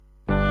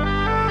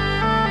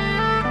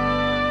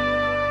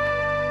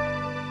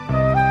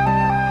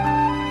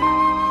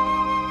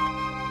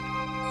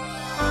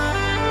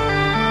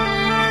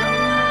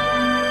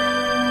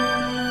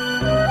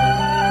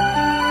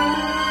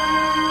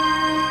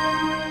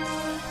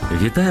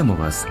Вітаємо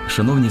вас,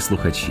 шановні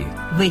слухачі!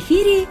 В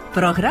ефірі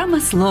програма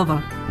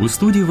 «Слово». У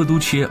студії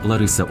ведучі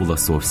Лариса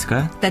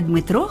Уласовська та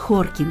Дмитро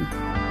Хоркін.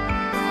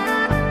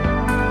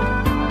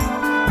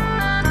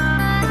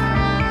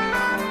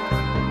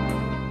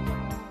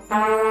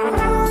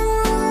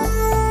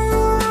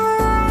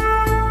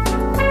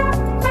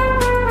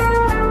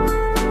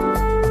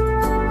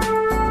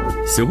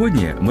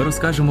 Сьогодні ми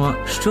розкажемо,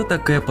 що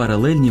таке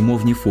паралельні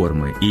мовні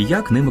форми і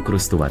як ними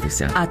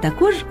користуватися. А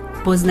також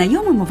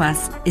познайомимо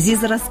вас зі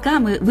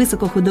зразками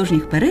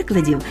високохудожніх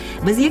перекладів,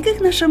 без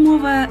яких наша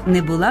мова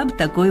не була б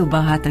такою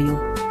багатою.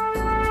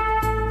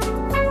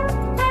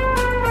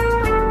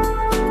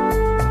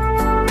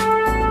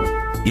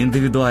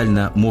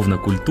 Індивідуальна мовна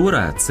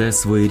культура – це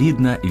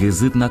своєрідна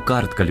візитна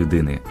картка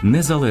людини,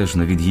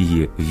 незалежно від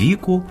її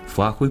віку,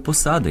 фаху і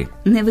посади.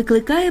 Не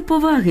викликає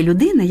поваги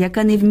людина,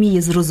 яка не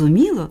вміє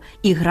зрозуміло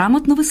і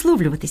грамотно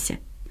висловлюватися.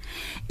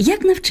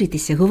 Як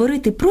навчитися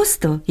говорити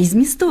просто і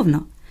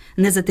змістовно?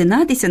 Не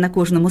затинатися на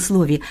кожному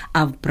слові,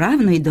 а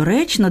вправно і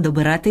доречно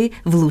добирати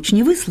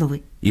влучні вислови.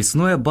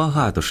 Існує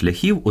багато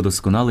шляхів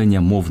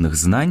удосконалення мовних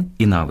знань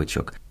і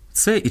навичок.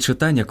 Це і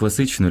читання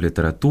класичної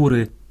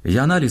літератури, і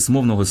аналіз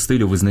мовного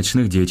стилю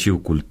визначних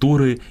діячів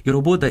культури, і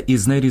робота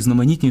із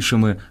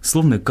найрізноманітнішими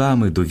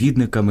словниками,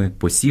 довідниками,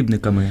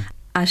 посібниками.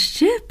 А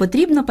ще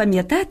потрібно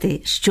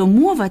пам'ятати, що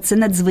мова – це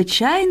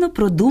надзвичайно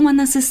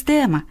продумана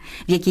система,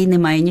 в якій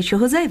немає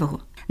нічого зайвого.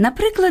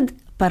 Наприклад,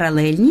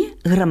 паралельні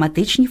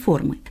граматичні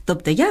форми,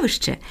 тобто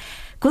явище,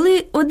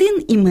 коли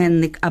один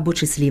іменник або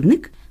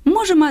числівник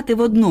може мати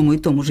в одному і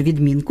тому ж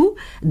відмінку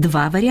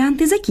два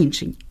варіанти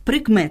закінчень.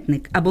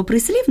 Прикметник або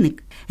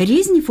прислівник –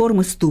 різні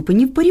форми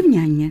ступенів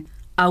порівняння.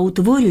 А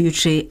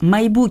утворюючи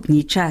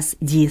майбутній час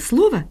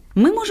дієслова,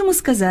 ми можемо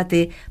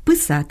сказати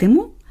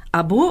 «писатиму»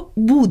 або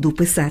 «буду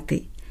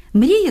писати»,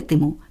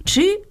 «мріятиму»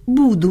 чи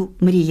 «буду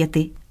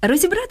мріяти».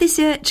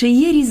 Розібратися, чи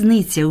є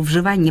різниця у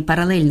вживанні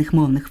паралельних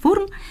мовних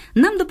форм,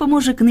 нам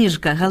допоможе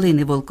книжка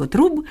Галини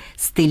Волкотруб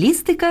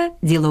 «Стилістика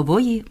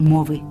ділової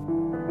мови».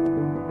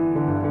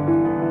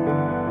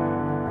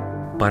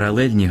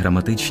 Паралельні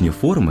граматичні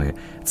форми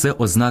 – це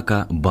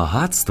ознака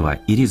багатства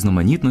і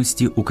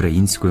різноманітності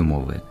української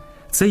мови.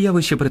 Це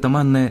явище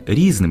притаманне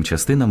різним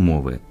частинам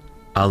мови.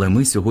 Але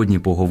ми сьогодні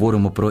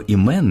поговоримо про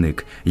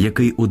іменник,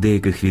 який у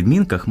деяких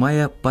відмінках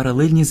має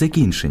паралельні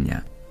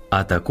закінчення.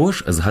 А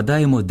також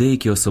згадаємо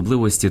деякі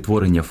особливості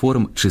творення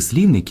форм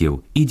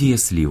числівників і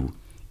дієслів.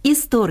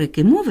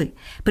 Історики мови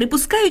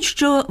припускають,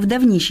 що в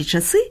давніші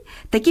часи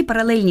такі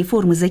паралельні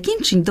форми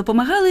закінчень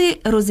допомагали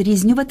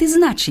розрізнювати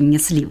значення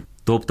слів.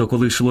 Тобто,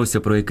 коли йшлося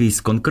про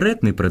якийсь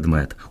конкретний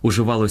предмет,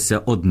 уживалося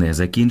одне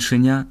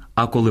закінчення,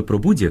 а коли про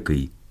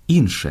будь-який –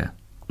 інше.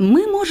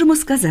 Ми можемо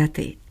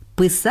сказати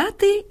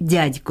 «писати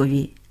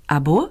дядькові»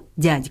 або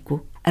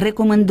 «дядьку»,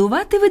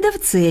 рекомендувати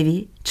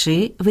видавцеві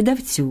чи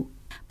видавцю,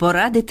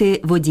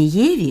 порадити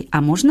водієві,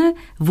 а можна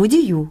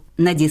водію,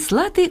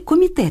 надіслати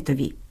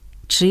комітетові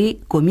чи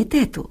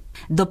комітету,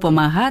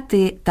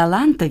 допомагати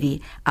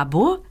талантові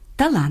або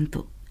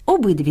таланту.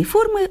 Обидві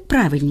форми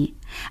правильні,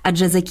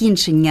 адже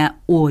закінчення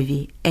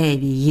 «ові»,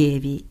 «еві»,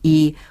 «єві»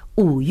 і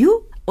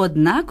 «ую»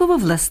 однаково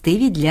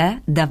властиві для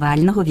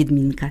давального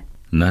відмінка.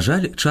 На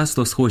жаль,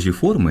 часто схожі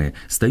форми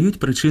стають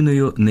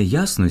причиною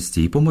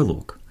неясності і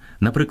помилок.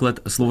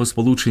 Наприклад,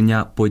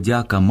 словосполучення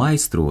 «подяка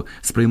майстру»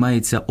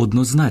 сприймається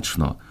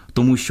однозначно,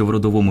 тому що в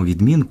родовому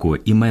відмінку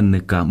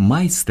іменника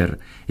 «майстер»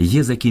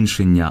 є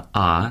закінчення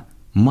 «а»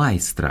 –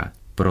 «майстра».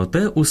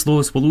 Проте у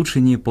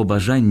словосполученні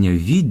 «побажання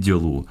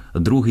відділу»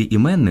 другий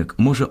іменник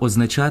може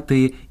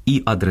означати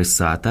і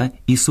адресата,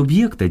 і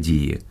суб'єкта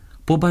дії.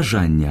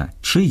 Побажання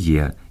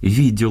чиє –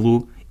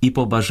 відділу, і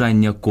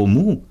побажання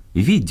кому –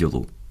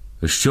 відділу.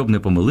 Щоб не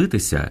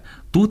помилитися,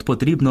 тут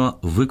потрібно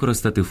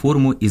використати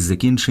форму із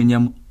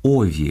закінченням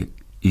 «ові»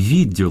 –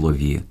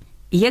 відділові.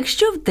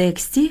 Якщо в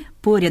тексті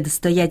поряд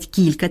стоять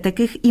кілька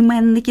таких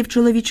іменників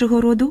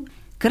чоловічого роду,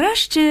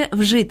 краще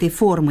вжити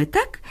форми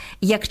так,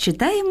 як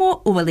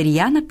читаємо у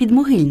Валеріяна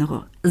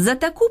Підмогильного. За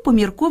таку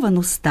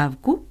помірковану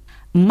ставку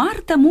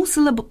Марта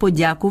мусила б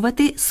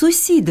подякувати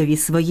сусідові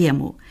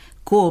своєму,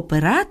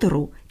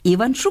 кооператору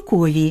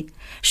Іванчукові,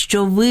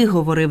 що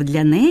виговорив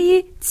для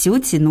неї цю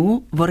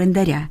ціну в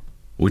орендаря.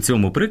 У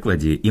цьому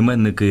прикладі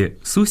іменники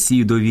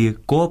сусідові,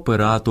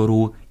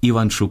 кооператору,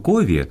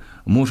 Іванчукові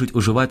можуть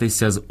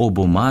уживатися з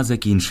обома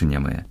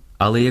закінченнями.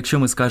 Але якщо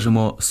ми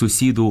скажемо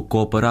сусіду,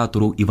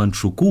 кооператору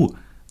Іванчуку,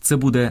 це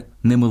буде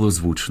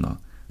немилозвучно.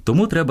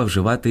 Тому треба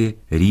вживати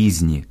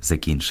різні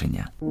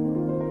закінчення.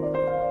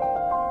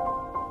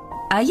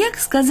 А як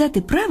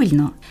сказати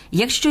правильно,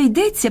 якщо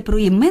йдеться про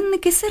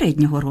іменники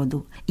середнього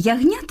роду –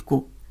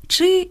 ягнятку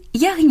чи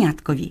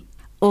ягняткові?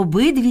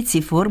 Обидві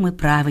ці форми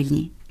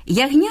правильні.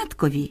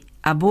 Ягняткові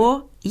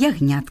або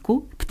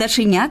ягнятку,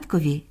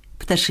 пташеняткові –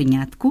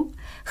 пташенятку,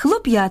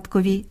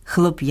 хлоп'яткові –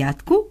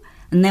 хлоп'ятку,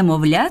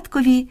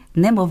 немовляткові –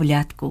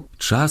 немовлятку.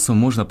 Часом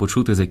можна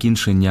почути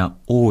закінчення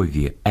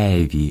 «ові»,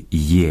 «еві»,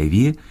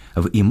 «єві»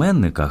 в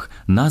іменниках,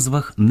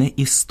 назвах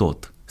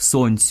неістот –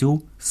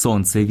 сонцю,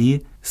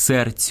 сонцеві,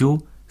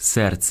 серцю,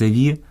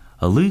 серцеві,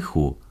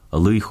 лиху,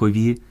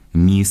 лихові,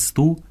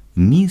 місту,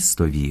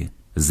 містові.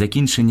 З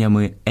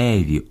закінченнями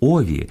 «еві»,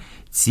 «ові»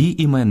 ці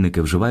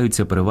іменники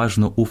вживаються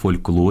переважно у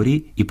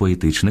фольклорі і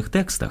поетичних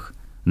текстах.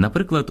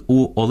 Наприклад,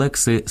 у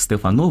Олекси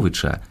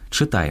Стефановича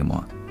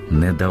читаємо: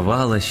 «Не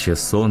давала ще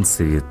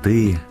сонцеві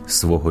ти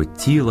свого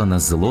тіла на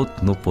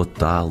злотну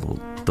поталу,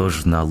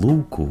 тож на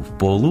луку в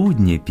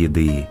полудні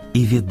піди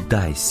і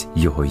віддайсь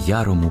його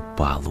ярому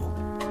палу».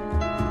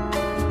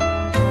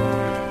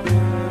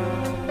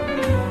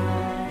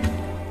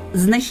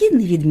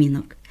 Знахідний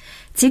відмінок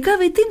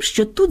цікавий тим,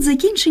 що тут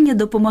закінчення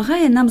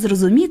допомагає нам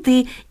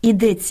зрозуміти,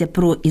 йдеться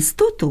про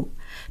істоту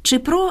чи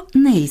про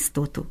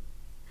неістоту.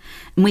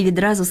 Ми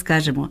відразу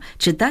скажемо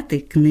читати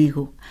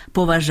книгу,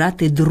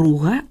 поважати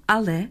друга,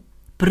 але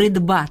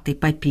придбати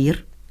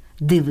папір,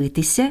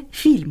 дивитися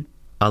фільм.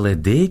 Але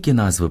деякі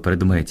назви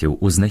предметів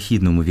у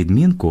знахідному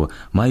відмінку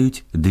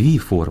мають дві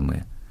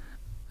форми.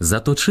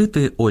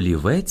 Заточити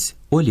олівець,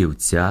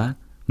 олівця,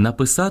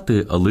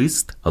 написати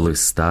лист,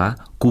 листа,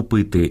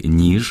 купити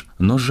ніж,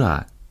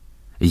 ножа.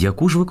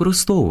 Яку ж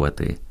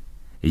використовувати?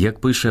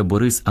 Як пише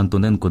Борис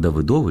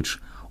Антоненко-Давидович,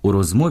 у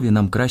розмові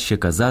нам краще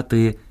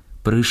казати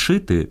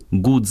пришити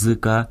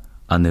гудзика,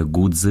 а не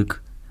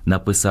гудзик,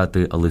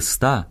 написати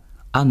листа,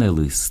 а не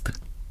лист.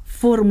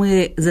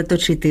 Форми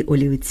заточити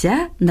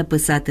олівця,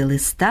 написати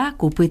листа,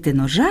 купити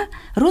ножа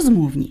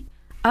розмовні.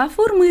 А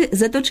форми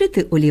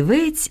заточити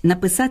олівець,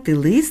 написати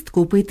лист,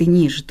 купити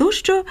ніж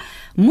тощо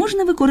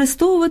можна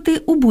використовувати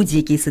у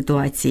будь-якій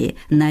ситуації,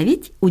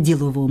 навіть у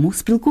діловому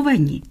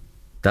спілкуванні.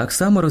 Так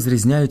само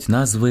розрізняють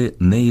назви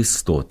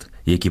неістот,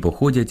 які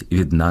походять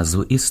від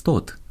назв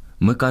істот.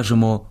 Ми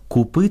кажемо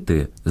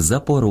купити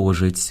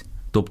запорожець,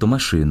 тобто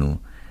машину,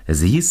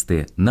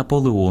 з'їсти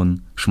Наполеон,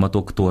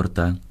 шматок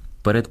торта,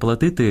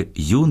 передплатити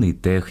юний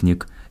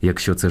технік,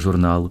 якщо це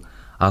журнал,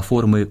 а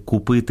форми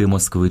купити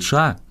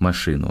москвича,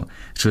 машину,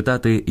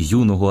 читати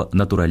юного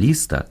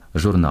натураліста,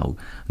 журнал,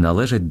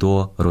 належать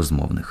до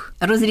розмовних.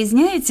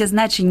 Розрізняються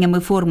значеннями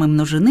форми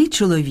множини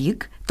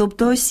чоловік,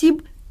 тобто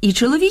осіб, і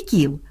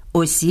чоловіків,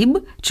 осіб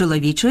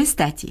чоловічої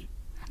статі.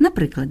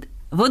 Наприклад,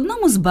 в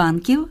одному з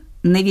банків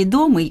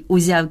невідомий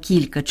узяв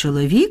кілька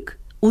чоловік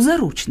у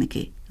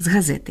заручники з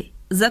газети.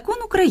 Закон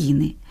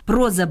України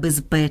про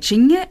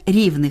забезпечення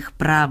рівних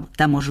прав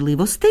та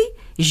можливостей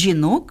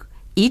жінок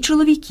і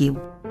чоловіків.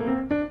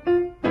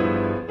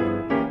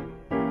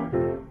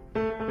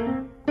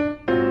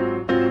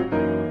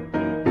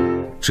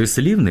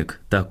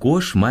 Числівник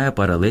також має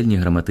паралельні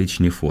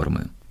граматичні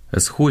форми.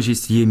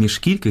 Схожість є між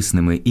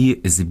кількісними і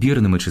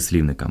збірними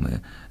числівниками.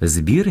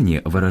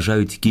 Збірні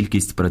виражають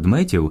кількість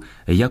предметів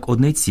як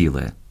одне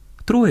ціле.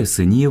 3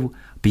 синів,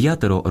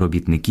 5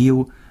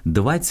 робітників,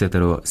 20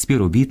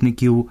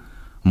 співробітників,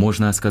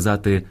 можна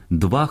сказати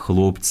 2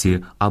 хлопці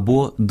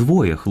або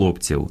 2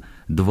 хлопців,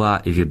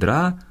 2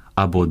 відра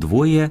або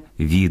 2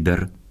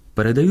 відер,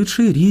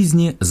 передаючи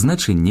різні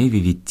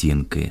значеннєві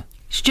відтінки.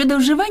 Щодо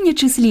вживання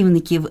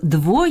числівників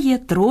 2,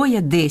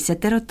 3,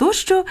 10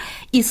 тощо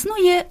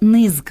існує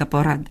низка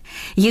порад.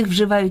 Їх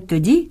вживають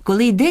тоді,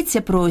 коли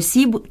йдеться про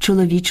осіб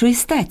чоловічої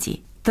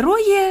статі. 3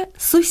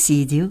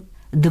 сусідів,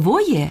 2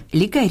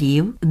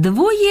 лікарів,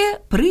 2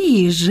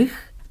 приїжджих,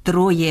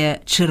 3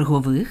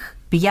 чергових,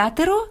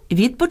 5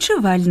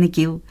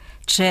 відпочивальників,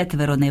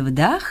 4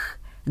 невдах,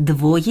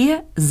 2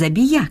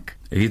 забіяк.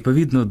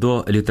 Відповідно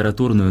до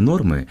літературної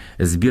норми,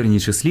 збірні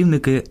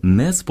числівники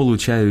не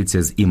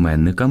сполучаються з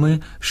іменниками,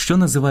 що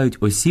називають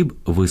осіб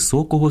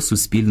високого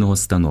суспільного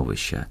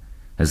становища.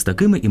 З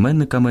такими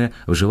іменниками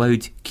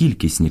вживають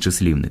кількісні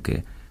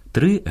числівники –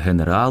 3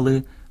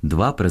 генерали,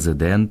 2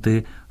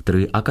 президенти,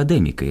 3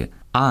 академіки,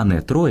 а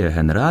не 3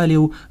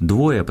 генералів,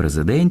 2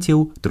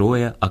 президентів,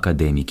 3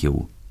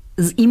 академіків.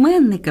 З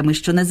іменниками,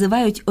 що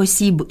називають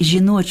осіб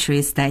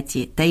жіночої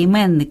статі, та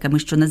іменниками,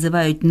 що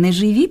називають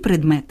неживі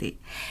предмети,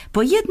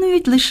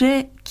 поєднують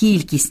лише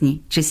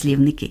кількісні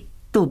числівники.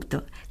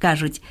 Тобто,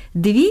 кажуть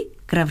 2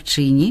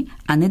 кравчині,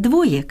 а не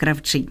 2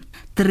 кравчинь,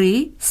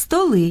 3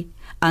 столи,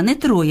 а не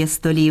 3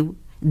 столів,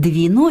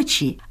 2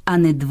 ночі, а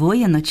не 2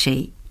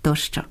 ночей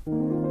тощо.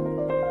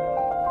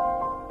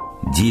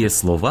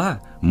 Дієслова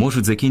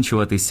можуть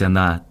закінчуватися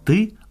на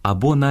 «ти»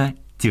 або на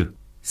 «т».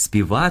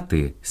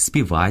 Співати –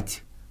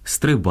 співать,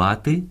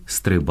 стрибати –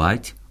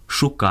 стрибать,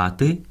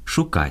 шукати –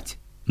 шукать.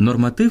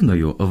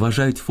 Нормативною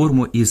вважають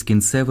форму із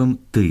кінцевим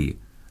 «ти»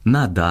 –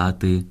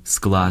 надати,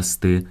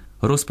 скласти,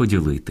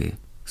 розподілити.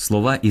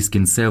 Слова із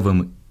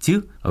кінцевим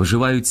 «т»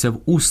 вживаються в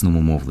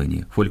усному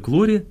мовленні,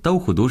 фольклорі та у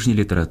художній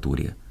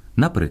літературі.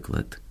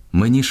 Наприклад,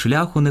 «Мені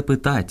шляху не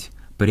питать,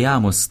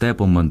 прямо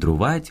степом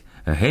мандрувать,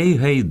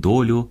 гей-гей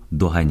долю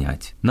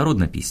доганять».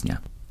 Народна пісня.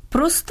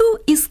 Просту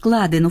і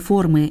складену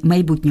форми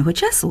майбутнього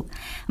часу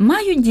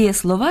мають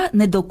дієслова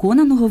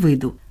недоконаного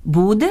виду.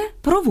 Буде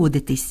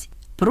проводитись,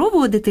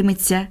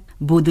 проводитиметься,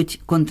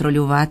 будуть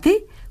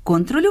контролювати,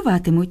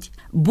 контролюватимуть,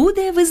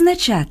 буде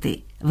визначати,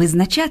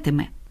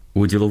 визначатиме.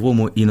 У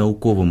діловому і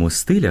науковому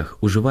стилях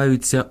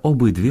уживаються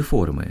обидві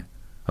форми.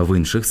 В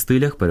інших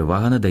стилях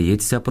перевага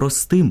надається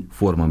простим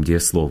формам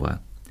дієслова.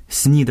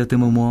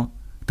 Снідатимемо,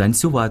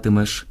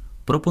 танцюватимеш,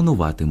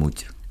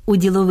 пропонуватимуть. У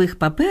ділових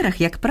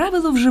паперах, як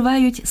правило,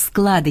 вживають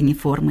складені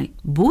форми.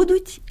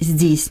 Будуть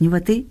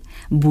здійснювати,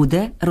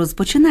 буде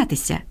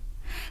розпочинатися.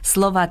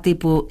 Слова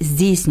типу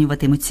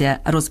 «здійснюватимуться»,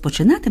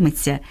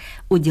 «розпочинатиметься»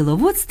 у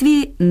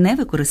діловодстві не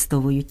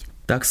використовують.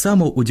 Так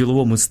само у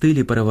діловому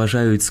стилі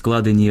переважають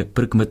складені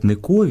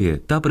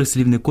прикметникові та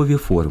прислівникові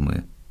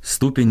форми.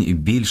 Ступінь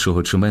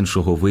більшого чи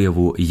меншого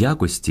вияву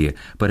якості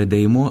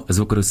передаємо з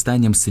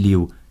використанням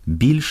слів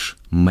 «більш»,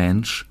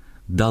 «менш»,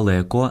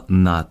 «далеко»,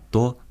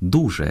 «надто»,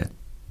 «дуже».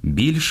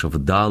 Більш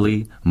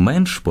вдалий,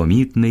 менш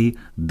помітний,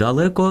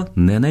 далеко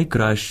не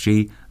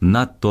найкращий,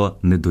 надто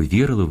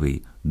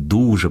недовірливий,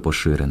 дуже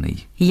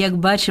поширений. Як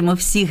бачимо,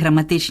 всі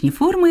граматичні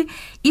форми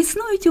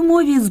існують у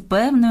мові з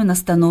певною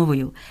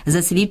настановою,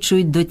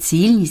 засвідчують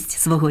доцільність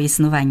свого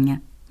існування.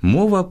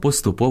 Мова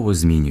поступово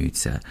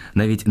змінюється,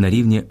 навіть на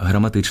рівні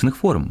граматичних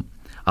форм.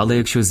 Але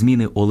якщо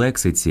зміни у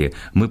лексиці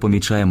ми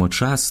помічаємо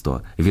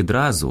часто,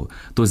 відразу,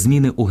 то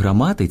зміни у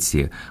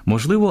граматиці,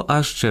 можливо,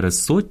 аж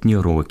через сотні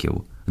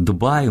років.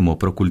 Дбаємо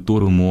про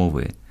культуру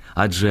мови,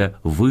 адже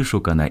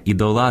вишукана і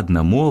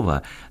доладна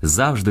мова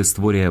завжди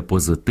створює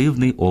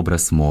позитивний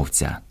образ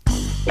мовця.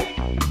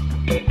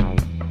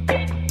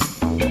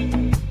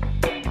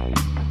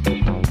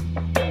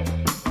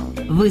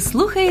 Ви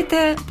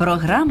слухаєте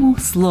програму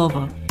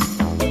 «Слово».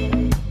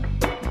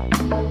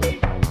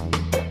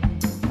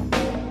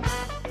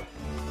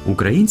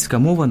 Українська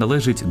мова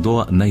належить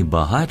до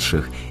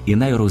найбагатших і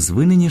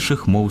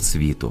найрозвиненіших мов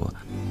світу.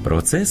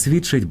 Про це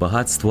свідчить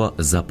багатство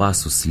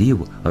запасу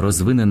слів,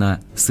 розвинена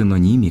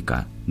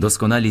синоніміка,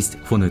 досконалість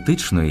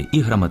фонетичної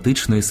і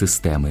граматичної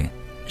системи.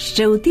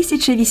 Ще у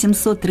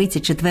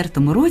 1834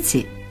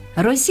 році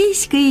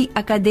російський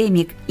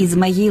академік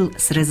Ізмаїл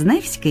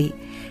Срезневський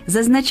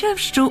зазначав,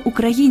 що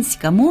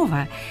українська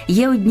мова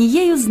є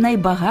однією з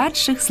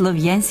найбагатших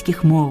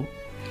слов'янських мов,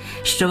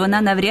 що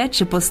вона навряд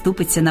чи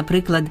поступиться,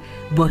 наприклад,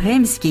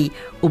 богемській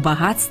у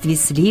багатстві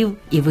слів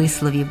і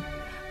висловів,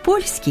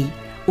 польській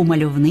у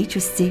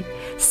мальовничості,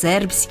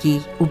 сербській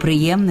у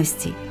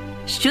приємності.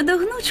 Щодо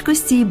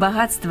гнучкості і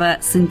багатства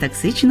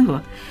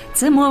синтаксичного,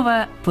 це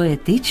мова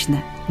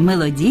поетична,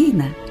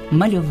 мелодійна,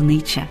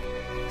 мальовнича.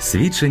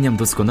 Свідченням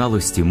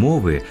досконалості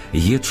мови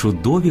є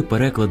чудові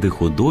переклади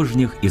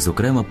художніх і,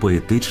 зокрема,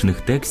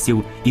 поетичних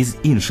текстів із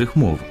інших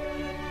мов.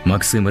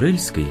 Максим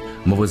Рильський,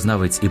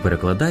 мовознавець і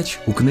перекладач,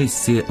 у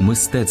книжці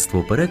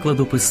 «Мистецтво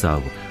перекладу»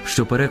 писав,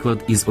 що переклад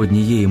із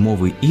однієї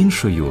мови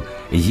іншою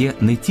є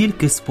не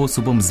тільки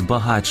способом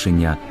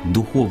збагачення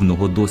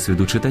духовного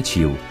досвіду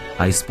читачів,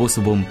 а й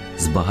способом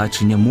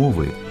збагачення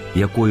мови,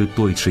 якою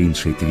той чи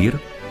інший твір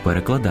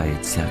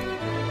перекладається.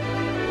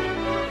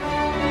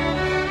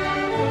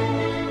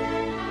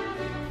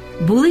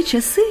 Були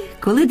часи,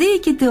 коли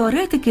деякі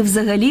теоретики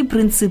взагалі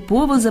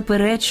принципово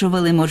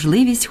заперечували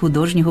можливість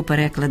художнього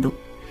перекладу.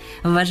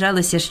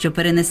 Вважалося, що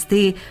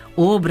перенести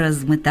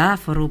образ,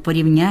 метафору,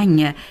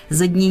 порівняння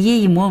з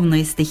однієї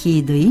мовної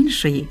стихії до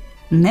іншої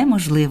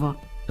неможливо.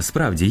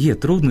 Справді, є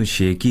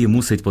труднощі, які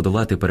мусить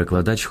подолати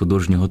перекладач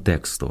художнього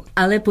тексту.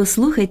 Але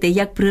послухайте,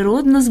 як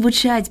природно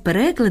звучать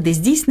переклади,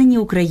 здійснені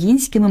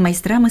українськими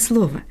майстрами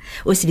слова.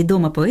 Ось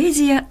відома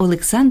поезія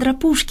Олександра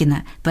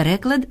Пушкіна,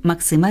 переклад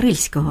Максима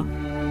Рильського.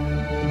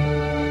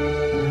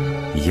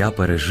 «Я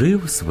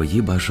пережив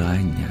свої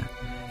бажання,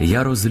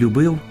 я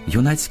розлюбив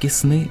юнацькі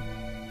сни.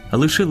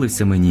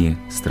 Лишилися мені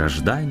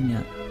страждання,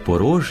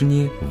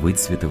 порожні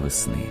вицвіти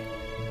весни.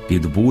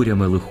 Під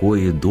бурями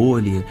лихої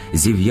долі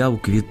зів'яв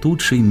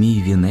квітучий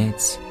мій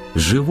вінець.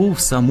 Живу в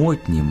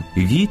самотнім,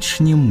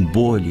 вічнім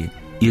болі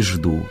і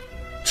жду,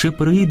 чи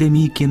прийде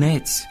мій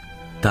кінець.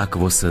 Так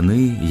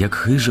восени, як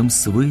хижим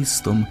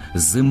свистом,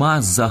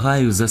 зима з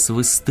загаю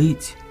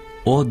засвистить.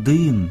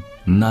 Один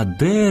на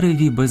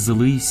дереві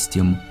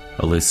безлистям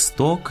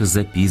листок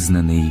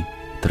запізнений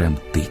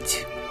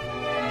тремтить».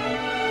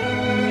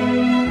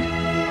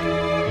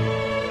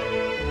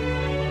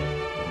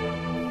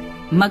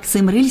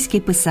 Максим Рильський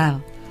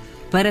писав: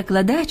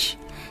 «Перекладач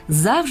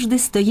завжди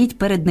стоїть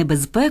перед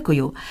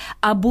небезпекою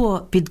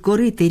або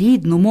підкорити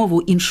рідну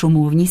мову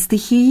іншомовній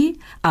стихії,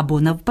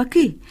 або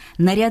навпаки,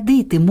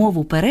 нарядити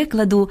мову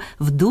перекладу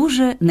в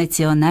дуже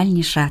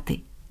національні шати».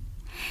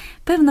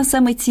 Певно,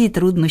 саме ці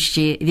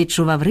труднощі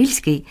відчував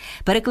Рильський,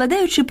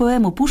 перекладаючи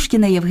поему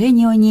Пушкіна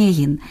 «Євгеній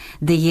Онєгін»,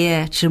 де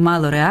є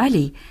чимало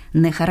реалій,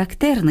 не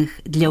характерних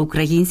для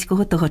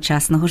українського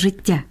тогочасного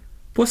життя.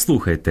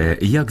 Послухайте,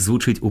 як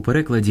звучить у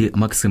перекладі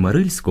Максима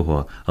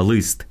Рильського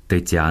лист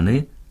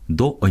Тетяни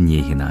до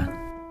Онєгіна.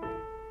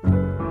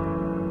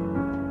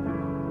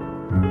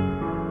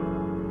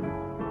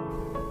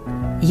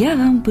 «Я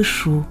вам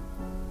пишу,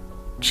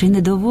 чи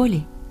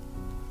недоволі?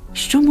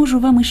 Що можу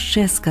вам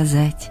іще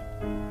сказать?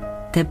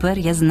 Тепер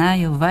я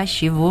знаю,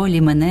 ваші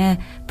волі мене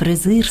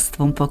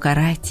презирством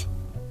покарать.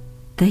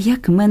 Та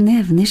як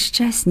мене в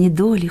нещасній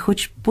долі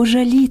хоч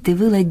пожаліти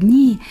ви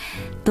ладні,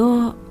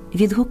 то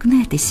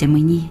відгукнетеся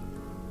мені.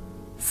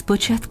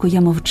 Спочатку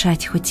я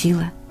мовчать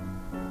хотіла,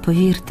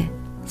 повірте,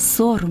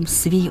 Сором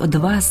свій од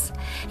вас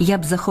я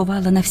б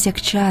заховала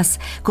навсякчас,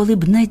 коли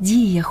б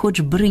надія хоч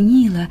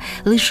бриніла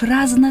лиш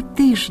раз на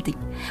тиждень,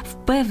 в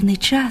певний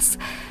час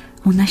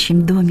у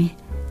нашім домі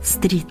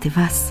стріти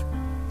вас,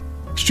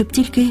 щоб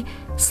тільки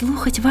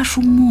слухать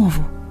вашу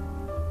мову,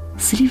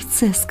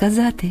 слівце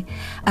сказати,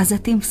 а за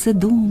тим все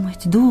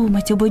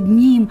думать об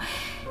однім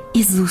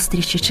і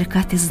зустрічі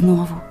чекати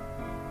знову.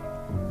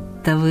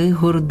 Та ви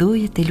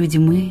гордуєте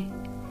людьми,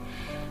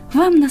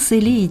 вам на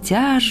селі і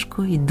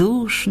тяжко, і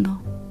душно,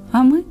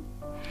 а ми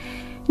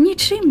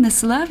нічим не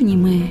славні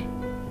ми,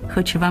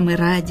 хоч вам і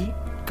раді,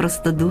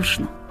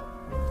 простодушно.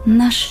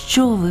 На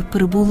що ви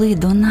прибули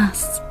до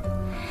нас?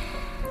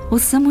 У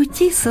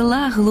самоті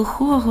села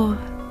глухого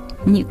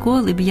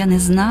ніколи б я не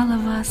знала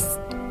вас,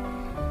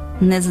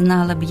 не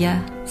знала б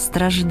я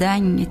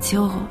страждання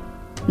цього,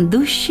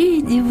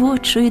 душі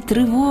дівочої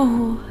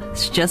тривогу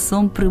з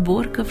часом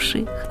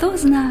приборкавши, хто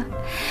зна,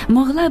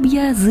 могла б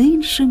я з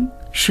іншим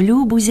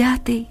шлюб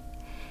узяти,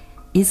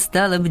 і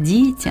стала б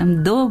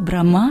дітям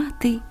добра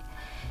мати,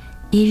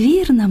 і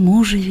вірна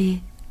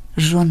мужеві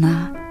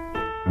жона.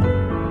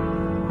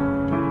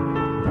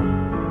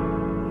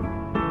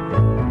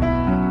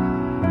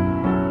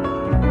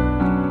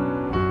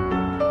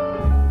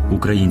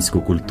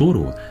 Українську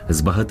культуру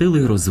збагатили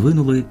й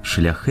розвинули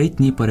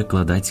шляхетні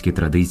перекладацькі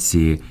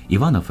традиції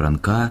Івана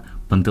Франка,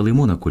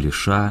 Пантелеймона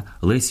Куліша,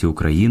 Лесі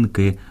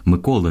Українки,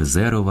 Миколи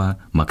Зерова,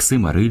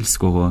 Максима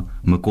Рильського,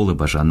 Миколи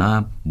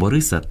Бажана,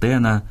 Бориса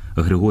Тена,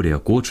 Григорія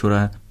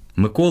Кочура,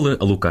 Миколи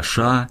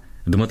Лукаша,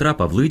 Дмитра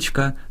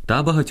Павличка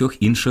та багатьох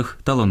інших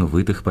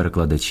талановитих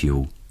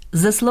перекладачів.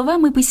 За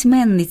словами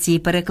письменниці і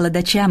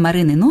перекладача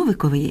Марини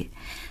Новикової,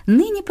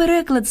 нині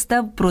переклад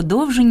став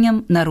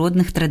продовженням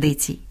народних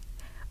традицій.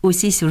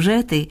 Усі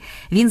сюжети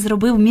він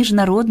зробив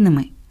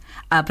міжнародними,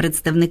 а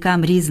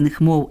представникам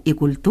різних мов і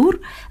культур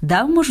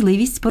дав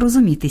можливість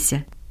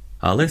порозумітися.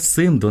 Але з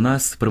цим до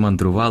нас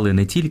примандрували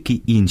не тільки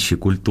інші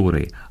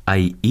культури, а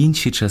й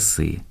інші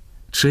часи.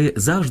 Чи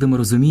завжди ми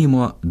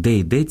розуміємо, де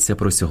йдеться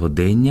про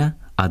сьогодення,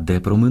 а де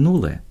про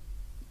минуле?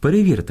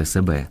 Перевірте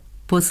себе.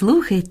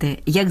 Послухайте,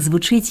 як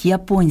звучить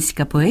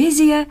японська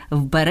поезія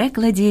в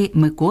перекладі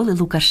Миколи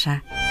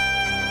Лукаша.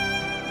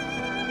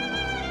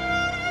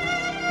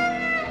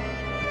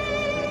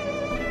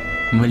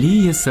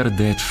 Мліє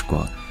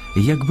сердечко,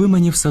 якби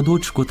мені в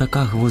садочку така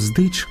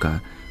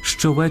гвоздичка,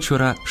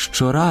 щовечора,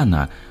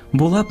 щорана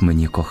була б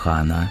мені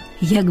кохана.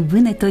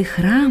 Якби не той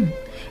храм,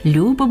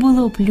 любо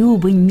було б,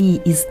 любень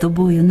мій, із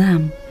тобою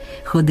нам.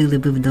 Ходили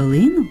би в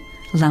долину,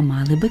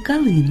 ламали би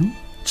калину.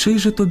 Чий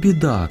же то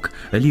бідак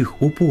ліг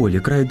у полі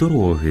край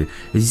дороги,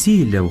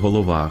 зілля в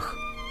головах,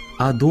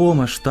 а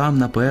дома ж там,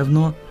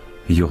 напевно,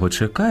 його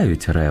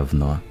чекають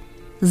ревно.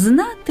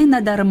 Знати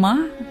надарма,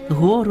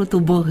 гору ту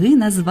боги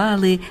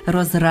назвали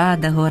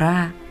Розрада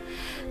гора.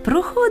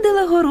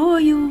 Проходила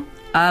горою,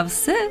 а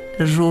все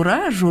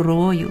жура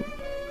журою.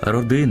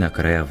 Родина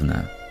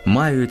кревна,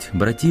 мають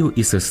братів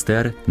і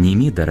сестер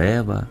німі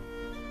дерева,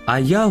 а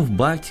я в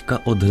батька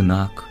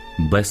одинак,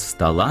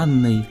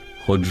 безталанний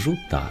ходжу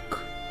так.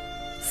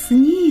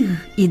 Сніг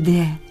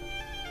іде,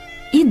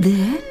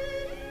 іде,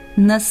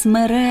 на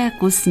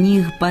смереку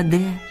сніг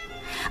паде,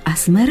 а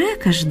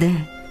смерека жде.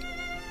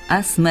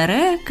 А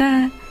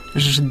смерека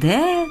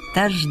жде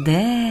та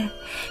жде,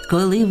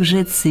 коли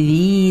вже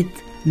цвіт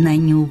на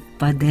ню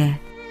впаде.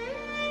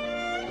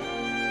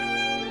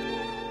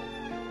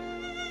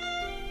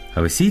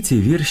 Всі ці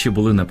вірші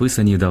були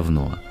написані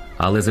давно,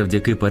 але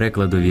завдяки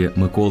перекладові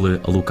Миколи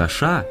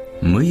Лукаша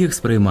ми їх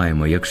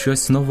сприймаємо як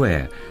щось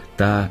нове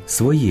та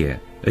своє,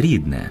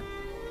 рідне.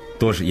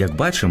 Тож, як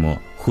бачимо,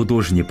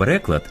 художній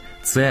переклад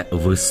 – це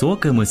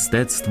високе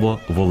мистецтво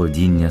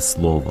володіння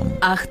словом.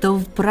 А хто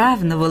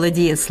вправно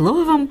володіє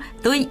словом,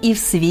 той і в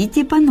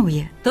світі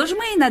панує. Тож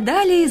ми й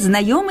надалі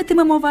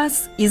знайомитимемо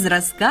вас із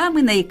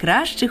зразками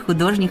найкращих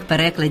художніх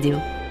перекладів.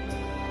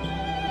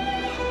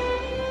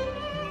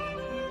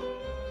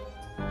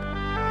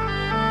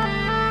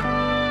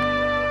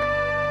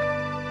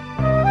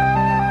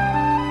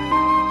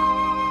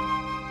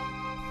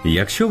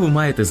 Якщо ви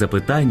маєте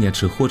запитання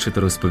чи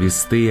хочете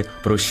розповісти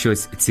про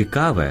щось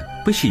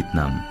цікаве, пишіть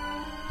нам.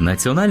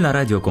 Національна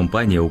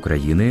радіокомпанія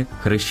України,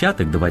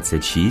 Хрещатик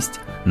 26,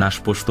 наш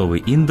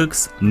поштовий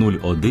індекс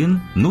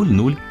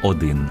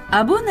 01001.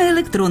 Або на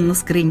електронну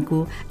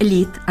скриньку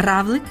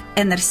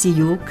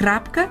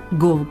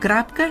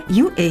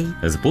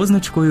lit@nrcu.gov.ua з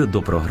позначкою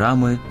до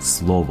програми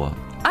 «Слово».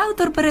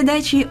 Автор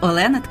передачі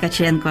Олена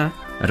Ткаченко.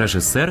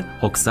 Режисер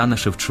Оксана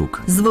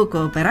Шевчук.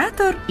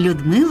 Звукооператор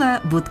Людмила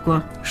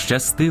Будко.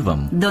 Щасти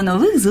вам! До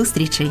нових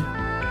зустрічей!